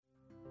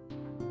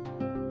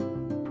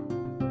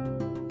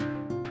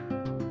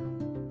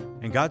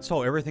And God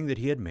saw everything that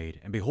he had made,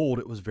 and behold,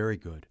 it was very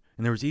good.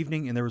 And there was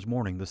evening and there was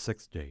morning the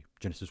sixth day.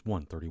 Genesis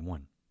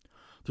 1:31.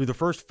 Through the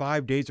first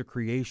 5 days of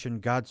creation,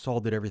 God saw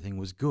that everything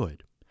was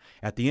good.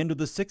 At the end of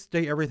the sixth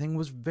day, everything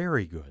was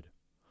very good.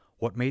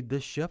 What made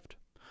this shift?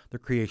 The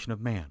creation of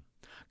man.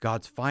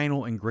 God's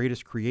final and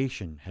greatest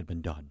creation had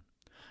been done.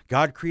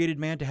 God created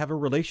man to have a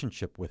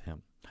relationship with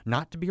him,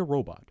 not to be a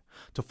robot,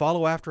 to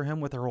follow after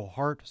him with our whole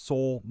heart,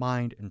 soul,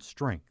 mind, and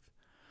strength.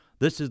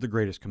 This is the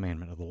greatest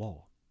commandment of the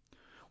law.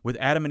 With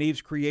Adam and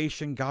Eve's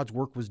creation, God's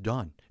work was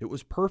done. It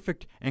was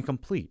perfect and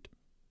complete,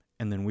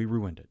 and then we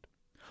ruined it.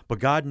 But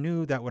God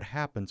knew that would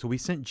happen, so he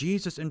sent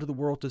Jesus into the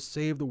world to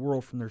save the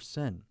world from their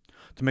sin,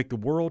 to make the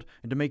world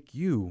and to make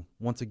you,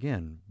 once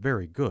again,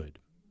 very good.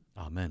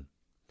 Amen.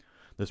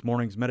 This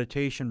morning's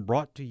meditation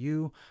brought to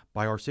you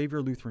by Our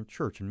Savior Lutheran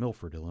Church in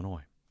Milford,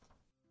 Illinois.